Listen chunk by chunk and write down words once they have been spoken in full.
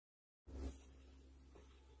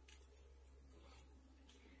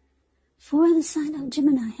For the sign of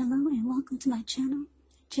Gemini, hello and welcome to my channel.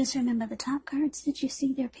 Just remember the top cards that you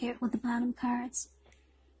see, they're paired with the bottom cards.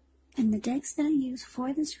 And the decks that I use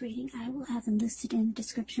for this reading, I will have them listed in the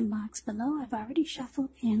description box below. I've already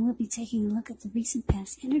shuffled and we'll be taking a look at the recent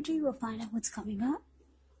past energy. We'll find out what's coming up.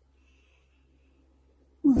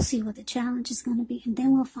 We'll see what the challenge is going to be, and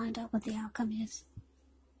then we'll find out what the outcome is.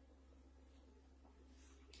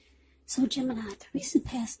 So Gemini, the recent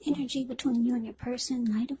past energy between you and your person,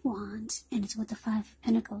 Knight of Wands, and it's with the Five of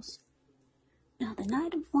Pentacles. Now the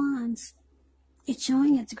Knight of Wands, it's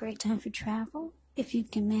showing it's a great time for travel. If you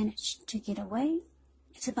can manage to get away,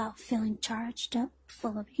 it's about feeling charged up,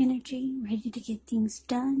 full of energy, ready to get things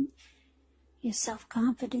done. Your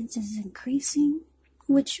self-confidence is increasing,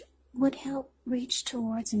 which would help reach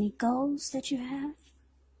towards any goals that you have.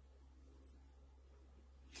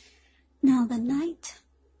 Now the Knight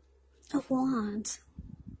of Wands,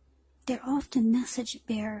 they're often message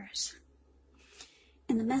bearers.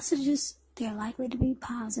 And the messages, they're likely to be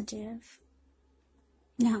positive.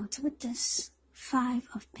 Now it's with this Five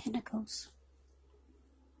of Pentacles.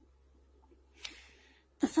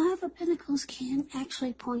 The Five of Pentacles can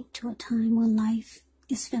actually point to a time when life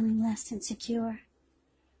is feeling less than secure.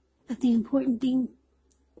 But the important thing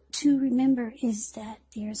to remember is that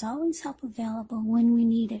there's always help available when we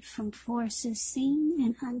need it from forces seen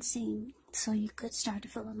and unseen. So you could start to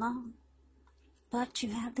feel alone, but you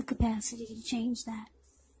have the capacity to change that.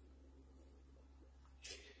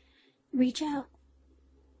 Reach out.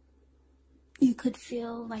 You could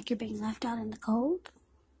feel like you're being left out in the cold,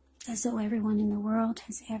 as though everyone in the world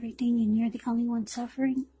has everything and you're the only one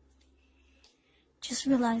suffering. Just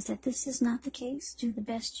realize that this is not the case. Do the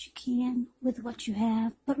best you can with what you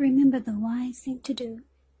have. But remember, the wise thing to do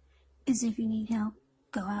is if you need help,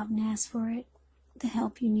 go out and ask for it. The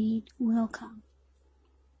help you need will come.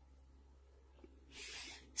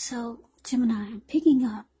 So, Gemini, I'm picking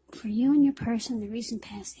up for you and your person the recent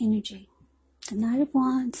past energy. The Knight of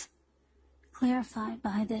Wands, clarified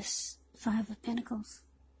by this Five of Pentacles.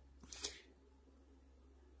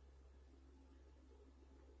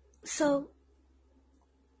 So,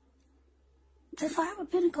 the Five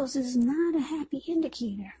of Pentacles is not a happy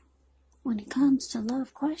indicator when it comes to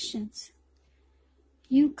love questions.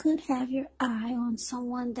 You could have your eye on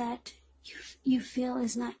someone that you feel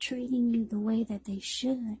is not treating you the way that they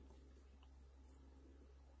should.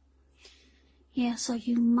 Yeah, so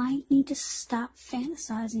you might need to stop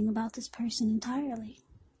fantasizing about this person entirely.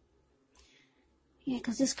 Yeah,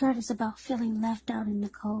 because this card is about feeling left out in the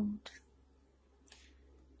cold.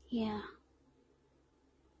 Yeah.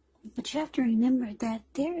 But you have to remember that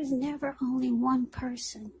there is never only one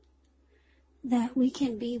person that we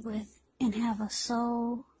can be with and have a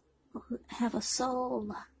soul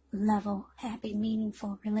level, happy,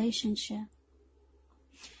 meaningful relationship.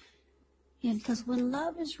 Yeah, because when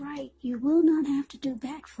love is right, you will not have to do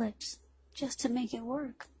backflips just to make it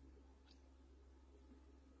work.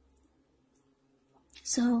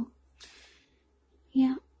 So,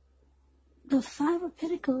 yeah, the Five of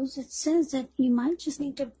Pentacles, it says that you might just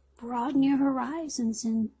need to broaden your horizons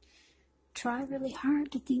and try really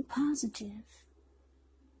hard to think positive.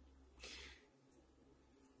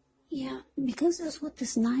 Yeah, because it's with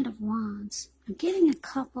this Knight of Wands, I'm getting a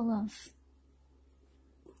couple of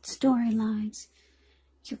storylines.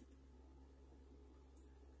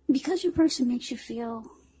 Because your person makes you feel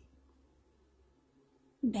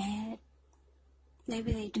bad,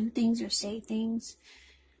 maybe they do things or say things.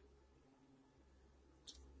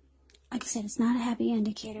 Like I said, it's not a happy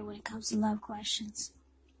indicator when it comes to love questions.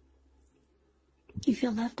 You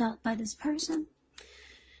feel left out by this person.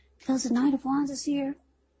 Because the Knight of Wands is here,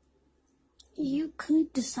 you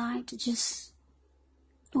could decide to just,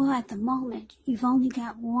 well, at the moment, you've only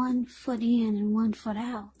got 1 foot in and 1 foot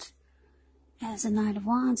out. As the Knight of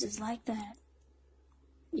Wands is like that.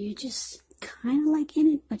 You're just kind of like in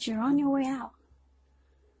it, but you're on your way out.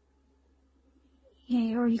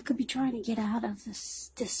 Yeah, or you could be trying to get out of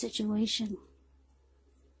this situation.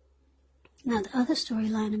 Now, the other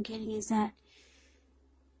storyline I'm getting is that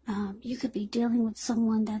you could be dealing with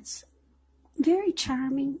someone that's very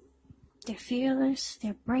charming. They're fearless.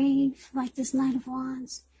 They're brave, like this Knight of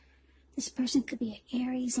Wands. This person could be an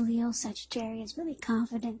Aries, Leo, Sagittarius, really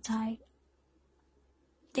confident type.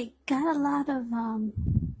 They got a lot of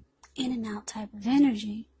in and out type of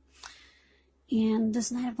energy. And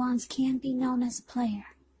this Knight of Wands can be known as a player.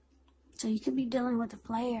 So you could be dealing with a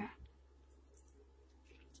player.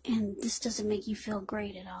 And this doesn't make you feel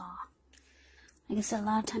great at all. Like I said, a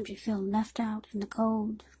lot of times you feel left out in the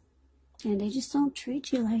cold. And they just don't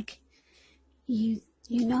treat you like you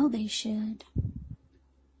know they should.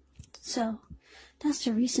 So That's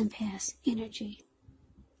the recent past energy.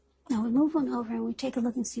 Now we move on over and we take a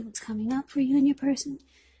look and see what's coming up for you and your person.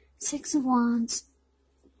 Six of Wands.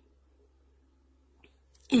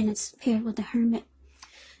 And it's paired with the Hermit.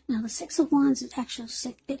 Now the Six of Wands, it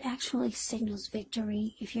actually signals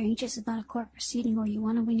victory. If you're anxious about a court proceeding or you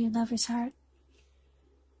want to win your lover's heart,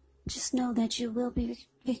 just know that you will be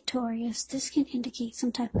victorious. This can indicate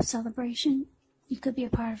some type of celebration. You could be a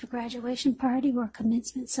part of a graduation party or a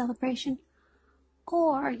commencement celebration.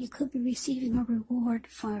 Or you could be receiving a reward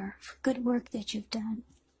for good work that you've done.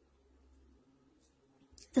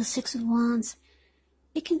 The Six of Wands,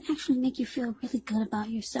 it can actually make you feel really good about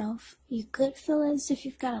yourself. You could feel as if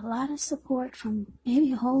you've got a lot of support from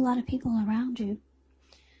maybe a whole lot of people around you.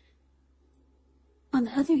 On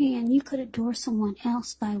the other hand, you could adore someone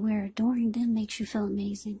else by where adoring them makes you feel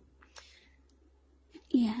amazing.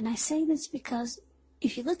 Yeah, and I say this because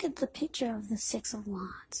if you look at the picture of the Six of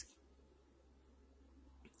Wands,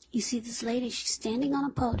 you see this lady, she's standing on a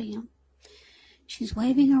podium. She's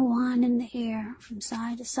waving her wand in the air from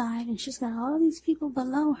side to side, and she's got all these people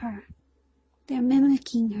below her. They're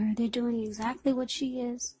mimicking her. They're doing exactly what she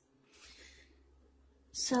is.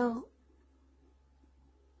 So,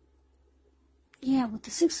 yeah, with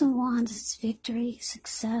the Six of Wands, it's victory,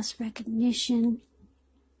 success, recognition.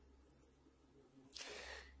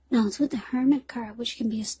 Now, it's with the Hermit card, which can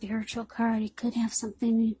be a spiritual card. It could have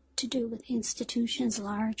something to do with institutions,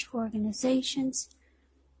 large organizations.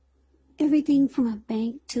 Everything from a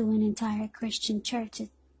bank to an entire Christian church.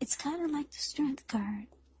 It's kind of like the Strength card.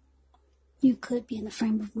 You could be in the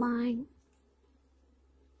frame of mind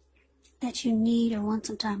that you need or want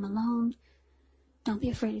some time alone. Don't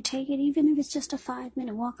be afraid to take it, even if it's just a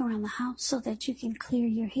 5-minute walk around the house so that you can clear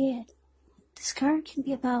your head. This card can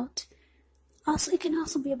be about, it can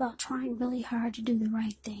also be about trying really hard to do the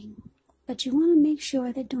right thing. But you want to make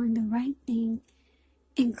sure that doing the right thing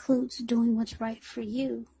includes doing what's right for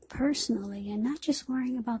you personally and not just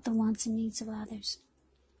worrying about the wants and needs of others.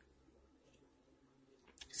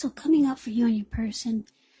 So coming up for you and your person,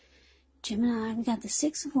 Gemini, we got the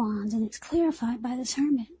Six of Wands, and it's clarified by this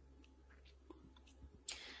Hermit.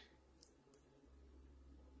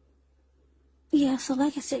 Yeah, so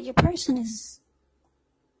like I said, your person is,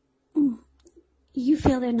 you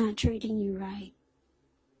feel they're not treating you right.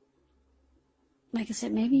 Like I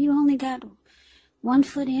said, maybe you only got 1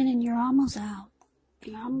 foot in and you're almost out.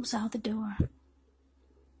 You're almost out the door.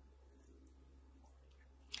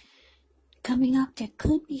 Coming up, there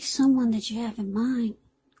could be someone that you have in mind,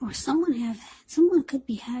 or someone could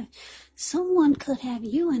have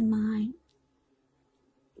you in mind.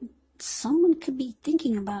 Someone could be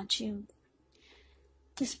thinking about you.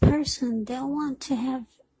 This person, they'll want to have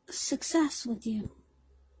success with you.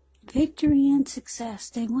 Victory and success.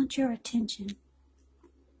 They want your attention.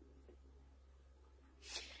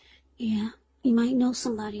 Yeah, you might know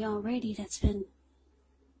somebody already that's been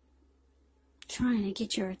trying to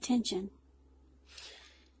get your attention.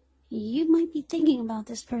 You might be thinking about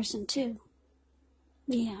this person too.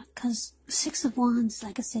 Yeah, because Six of Wands,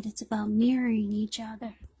 like I said, it's about mirroring each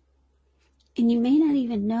other. And you may not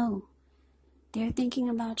even know they're thinking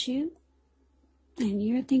about you and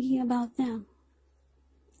you're thinking about them.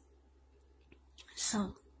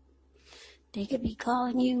 So, they could be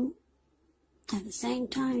calling you at the same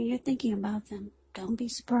time you're thinking about them. Don't be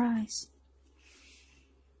surprised.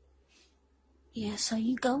 Yeah, so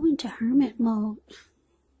you go into hermit mode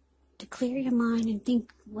to clear your mind and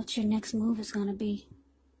think what your next move is going to be.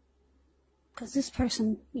 Because this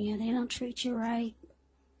person, yeah, they don't treat you right.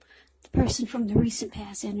 The person from the recent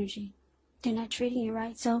past energy, they're not treating you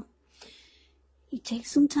right. So you take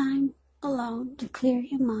some time alone to clear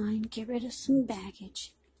your mind, get rid of some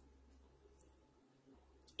baggage.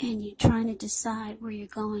 And you're trying to decide where you're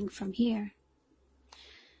going from here.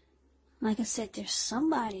 Like I said, there's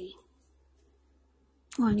somebody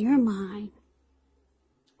on your mind,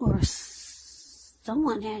 or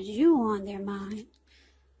someone has you on their mind,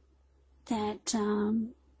 that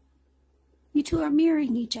you two are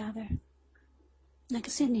mirroring each other. Like I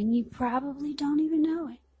said, and you probably don't even know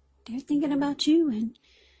it. They're thinking about you, and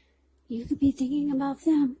you could be thinking about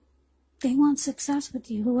them. They want success with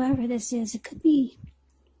you, whoever this is. It could be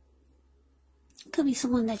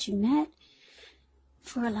someone that you met.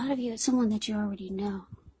 For a lot of you, it's someone that you already know.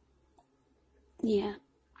 Yeah.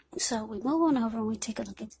 So we move on over and we take a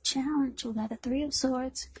look at the challenge. We got the Three of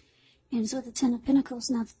Swords, and it's with the Ten of Pentacles.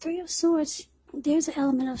 Now, the Three of Swords, there's an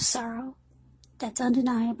element of sorrow that's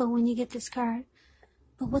undeniable when you get this card.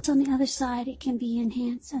 But what's on the other side, it can be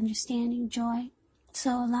enhanced understanding, joy.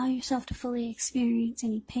 So allow yourself to fully experience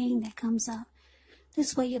any pain that comes up.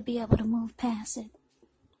 This way you'll be able to move past it.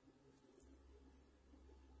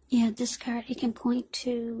 Yeah, this card, it can point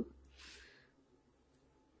to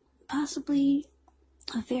possibly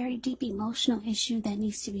a very deep emotional issue that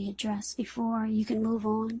needs to be addressed before you can move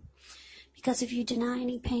on. Because if you deny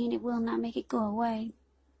any pain, it will not make it go away.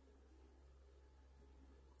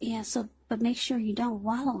 Yeah, but make sure you don't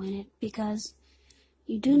wallow in it, because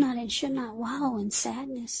you do not and should not wallow in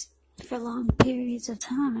sadness for long periods of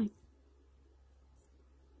time.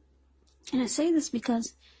 And I say this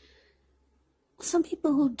because some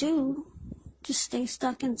people who do just stay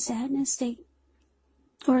stuck in sadness, they're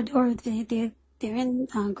in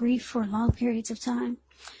grief for long periods of time.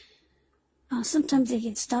 Sometimes they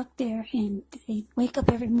get stuck there and they wake up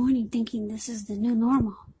every morning thinking this is the new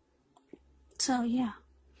normal. So yeah,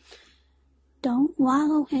 don't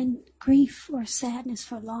wallow in grief or sadness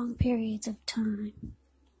for long periods of time.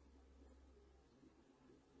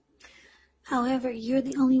 However, you're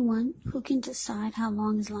the only one who can decide how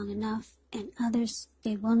long is long enough, and others,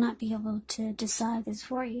 they will not be able to decide this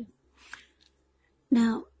for you.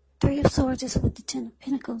 Now, Three of Swords is with the Ten of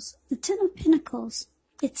Pentacles. The Ten of Pentacles,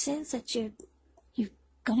 it says that you're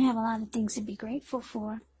going to have a lot of things to be grateful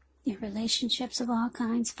for. Your relationships of all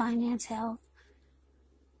kinds, finance, health.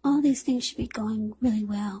 All these things should be going really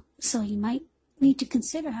well. So you might need to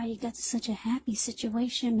consider how you got to such a happy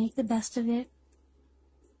situation. Make the best of it.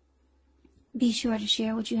 Be sure to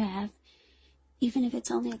share what you have, even if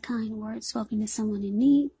it's only a kind word spoken to someone in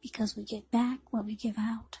need, because we get back what we give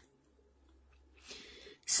out.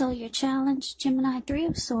 So your challenge, Gemini, Three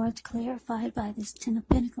of Swords, clarified by this Ten of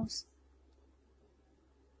Pentacles.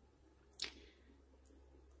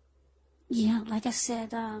 Yeah, like I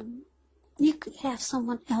said, you could have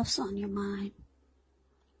someone else on your mind,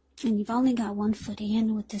 and you've only got one foot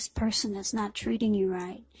in with this person that's not treating you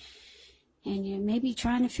right, and you're maybe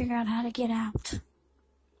trying to figure out how to get out.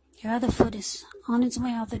 Your other foot is on its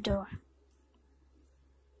way out the door.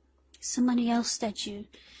 Somebody else that you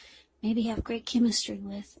maybe have great chemistry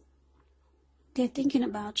with, they're thinking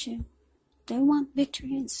about you. They want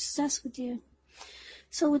victory and success with you.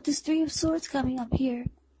 So with this Three of Swords coming up here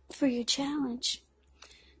for your challenge,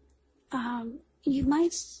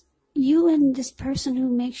 you and this person who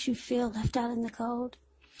makes you feel left out in the cold,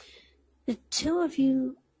 the two of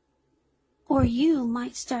you, or you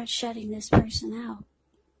might start shutting this person out.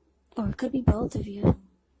 Or it could be both of you.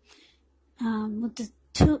 With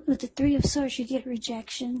the Three of Swords, you get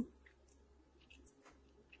rejection.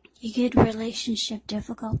 You get relationship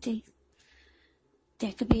difficulty.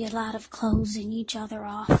 There could be a lot of closing each other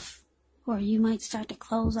off. Or you might start to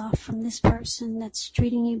close off from this person that's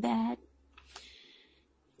treating you bad.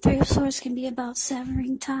 Three of Swords can be about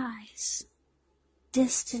severing ties.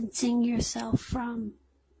 Distancing yourself from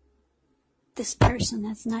this person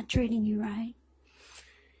that's not treating you right.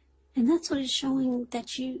 And that's what it's showing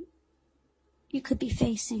that you could be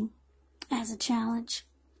facing as a challenge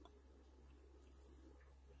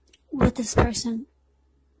with this person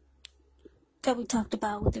that we talked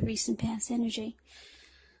about with the recent past energy.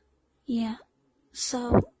 Yeah,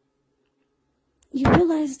 so you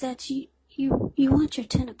realize that you want your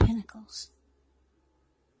Ten of Pentacles.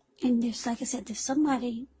 And there's, like I said, there's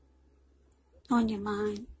somebody on your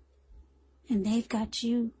mind, and they've got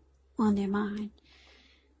you on their mind.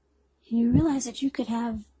 And you realize that you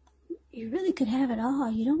really could have it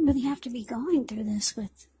all. You don't really have to be going through this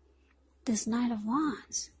with this Knight of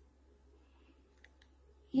Wands.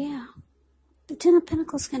 Yeah. The Ten of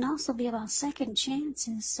Pentacles can also be about second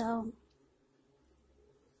chances. So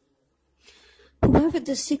whoever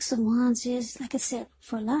the Six of Wands is, like I said,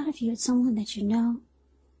 for a lot of you, it's someone that you know.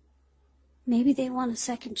 Maybe they want a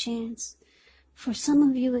second chance. For some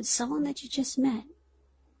of you, it's someone that you just met.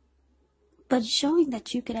 But showing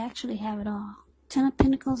that you could actually have it all. Ten of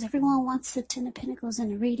Pentacles, everyone wants the Ten of Pentacles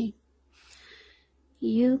in a reading.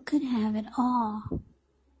 You could have it all.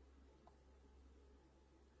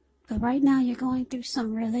 But right now you're going through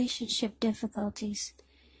some relationship difficulties.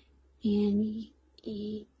 And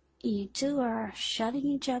you two are shutting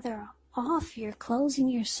each other off. You're closing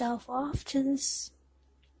yourself off to this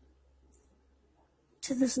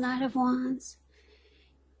Knight of Wands.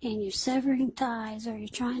 And you're severing ties, or you're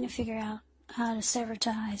trying to figure out how to sever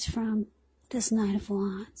ties from this Knight of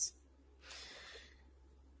Wands.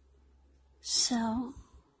 So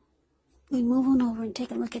we move on over and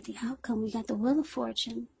take a look at the outcome. We got the Wheel of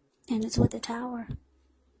Fortune, and it's with the Tower.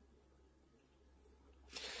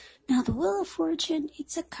 Now the Wheel of Fortune,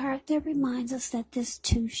 it's a card that reminds us that this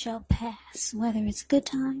too shall pass. Whether it's good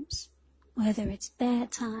times, whether it's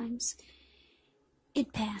bad times,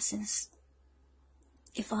 it passes.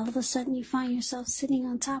 If all of a sudden you find yourself sitting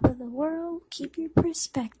on top of the world, keep your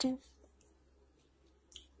perspective.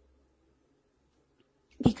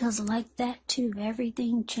 Because like that too,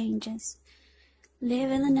 everything changes.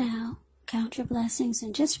 Live in the now, count your blessings,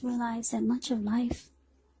 and just realize that much of life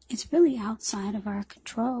is really outside of our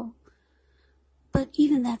control. But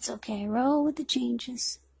even that's okay. Roll with the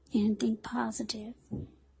changes and think positive.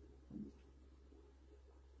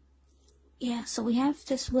 Yeah, so we have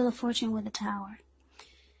this Wheel of Fortune with a Tower.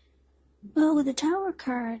 Well, with the Tower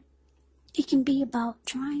card, it can be about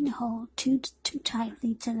trying to hold too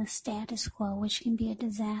tightly to the status quo, which can be a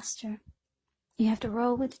disaster. You have to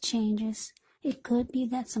roll with the changes. It could be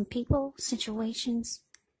that some people, situations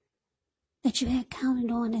that you had counted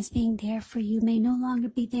on as being there for you may no longer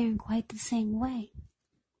be there in quite the same way.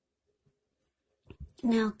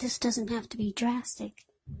 Now, this doesn't have to be drastic,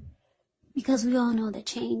 because we all know that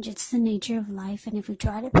change, it's the nature of life, and if we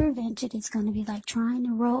try to prevent it, it's going to be like trying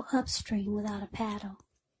to row upstream without a paddle.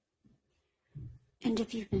 And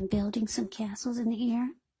if you've been building some castles in the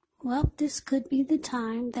air, well, this could be the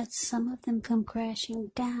time that some of them come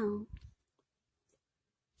crashing down.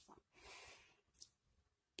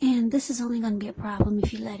 And this is only going to be a problem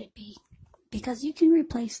if you let it be, because you can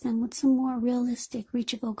replace them with some more realistic,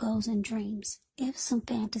 reachable goals and dreams if some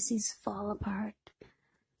fantasies fall apart.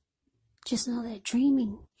 Just know that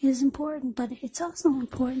dreaming is important, but it's also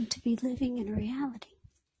important to be living in reality.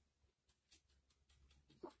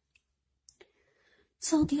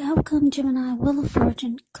 So the outcome, Gemini, Wheel of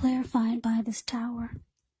Fortune, clarified by this Tower.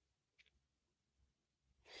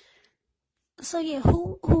 So yeah,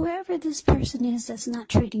 whoever this person is that's not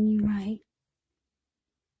treating you right,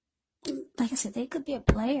 like I said, they could be a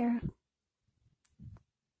player,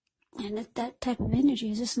 and if that type of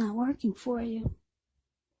energy is just not working for you,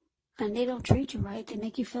 and they don't treat you right, they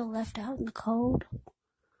make you feel left out in the cold.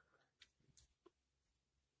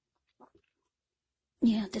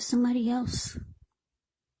 Yeah, there's somebody else.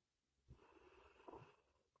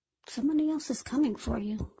 Somebody else is coming for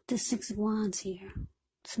you. This Six of Wands here.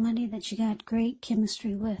 Somebody that you got great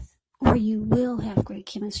chemistry with, or you will have great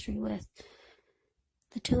chemistry with.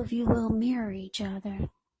 The two of you will mirror each other.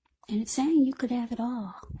 And it's saying you could have it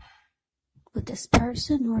all with this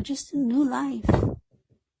person, or just a new life.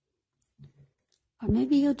 Or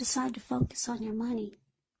maybe you'll decide to focus on your money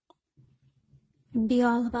and be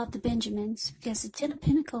all about the Benjamins, because the Ten of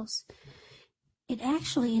Pentacles, it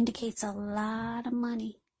actually indicates a lot of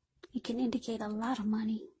money. It can indicate a lot of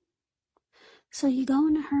money. So you go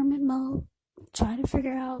into hermit mode, try to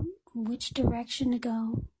figure out which direction to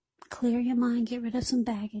go, clear your mind, get rid of some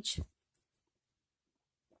baggage.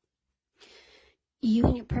 You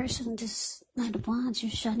and your person, this Knight of Wands, you're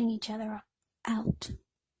shutting each other out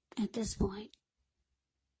at this point.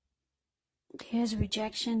 There's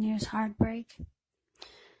rejection, there's heartbreak.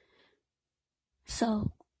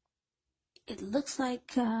 So it looks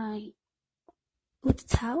like with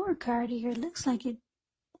the Tower card here, it looks like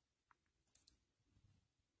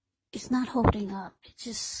it's not holding up. It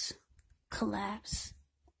just collapses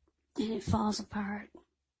and it falls apart.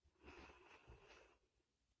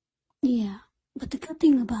 Yeah, but the good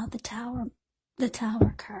thing about the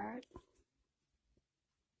Tower card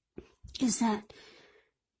is that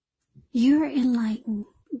you're enlightened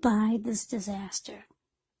by this disaster.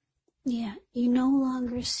 Yeah, you no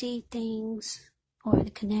longer see things or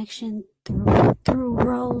the connection through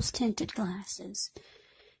rose-tinted glasses.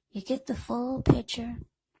 You get the full picture.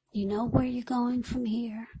 You know where you're going from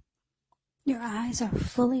here. Your eyes are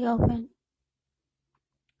fully open.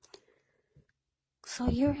 So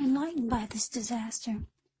you're enlightened by this disaster.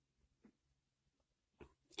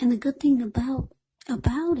 And the good thing about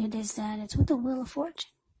it is that it's with the Wheel of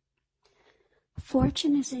Fortune.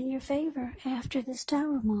 Fortune is in your favor after this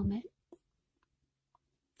Tower moment.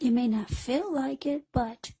 You may not feel like it,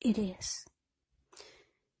 but it is.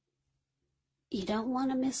 You don't want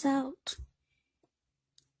to miss out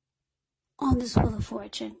on this Wheel of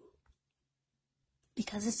Fortune,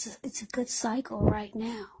 because it's a good cycle right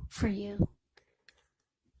now for you.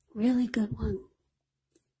 Really good one.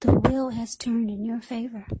 The wheel has turned in your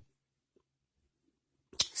favor.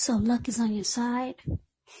 So luck is on your side.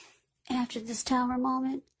 After this Tower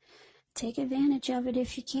moment, take advantage of it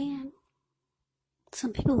if you can.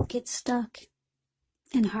 Some people will get stuck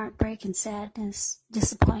in heartbreak and sadness,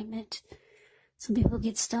 disappointment. Some people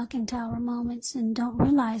get stuck in Tower moments and don't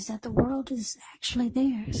realize that the world is actually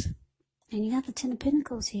theirs. And you got the Ten of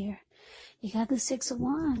Pentacles here. You got the Six of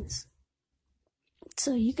Wands.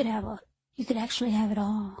 So you could actually have it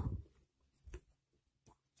all.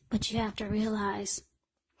 But you have to realize,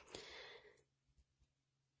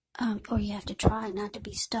 or you have to try not to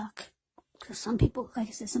be stuck. Because some people, like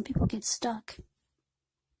I said, some people get stuck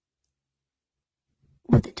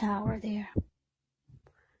with the Tower there.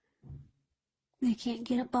 They can't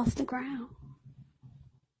get up off the ground.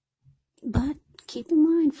 But keep in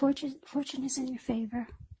mind, fortune is in your favor.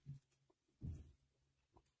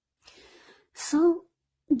 So,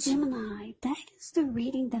 Gemini, that is the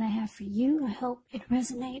reading that I have for you. I hope it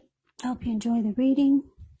resonates. I hope you enjoy the reading.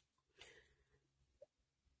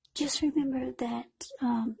 Just remember that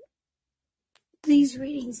these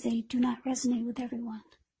readings, they do not resonate with everyone.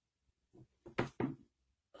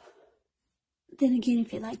 Then again,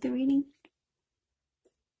 if you like the reading,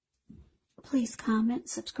 please comment,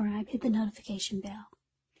 subscribe, hit the notification bell.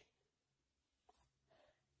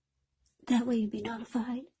 That way you'll be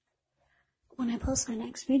notified when I post my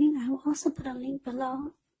next reading. I will also put a link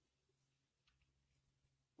below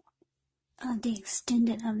of the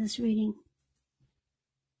extended of this reading,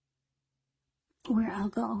 where I'll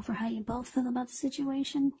go over how you both feel about the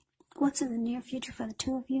situation, what's in the near future for the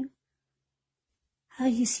two of you, how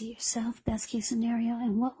you see yourself, best case scenario,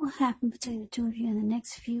 and what will happen between the two of you in the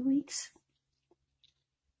next few weeks.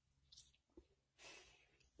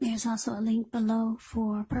 There's also a link below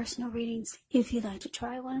for personal readings if you'd like to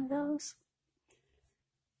try one of those.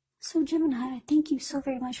 So Gemini, I thank you so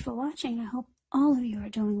very much for watching. I hope all of you are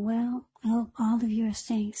doing well. I hope all of you are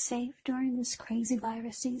staying safe during this crazy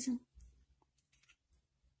virus season.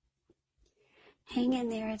 Hang in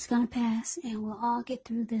there, it's going to pass, and we'll all get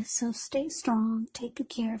through this. So stay strong, take good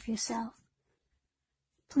care of yourself.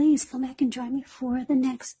 Please come back and join me for the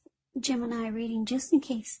next Gemini reading, just in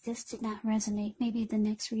case this did not resonate. Maybe the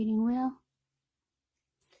next reading will.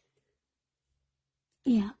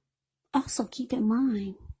 Yeah. Also keep in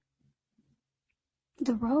mind,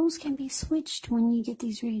 the roles can be switched when you get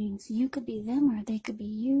these readings. You could be them or they could be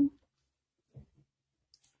you.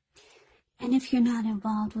 And if you're not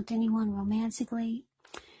involved with anyone romantically,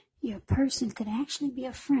 your person could actually be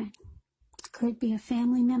a friend. Could be a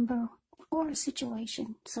family member or a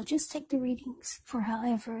situation. So just take the readings for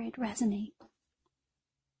however it resonates.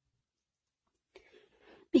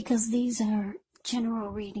 Because these are general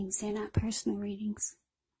readings, they're not personal readings.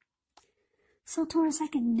 So Taurus, I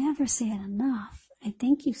can never say it enough. I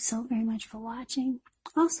thank you so very much for watching.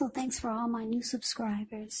 Also, thanks for all my new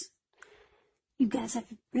subscribers. You guys have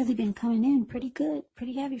really been coming in pretty good,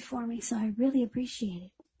 pretty heavy for me, so I really appreciate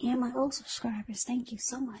it. And my old subscribers, thank you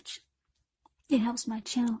so much. It helps my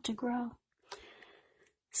channel to grow.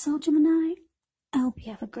 So Gemini, I hope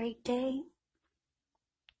you have a great day.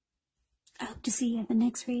 I hope to see you at the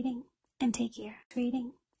next reading, and take care.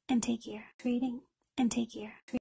 Reading, and take care. Reading, and take care.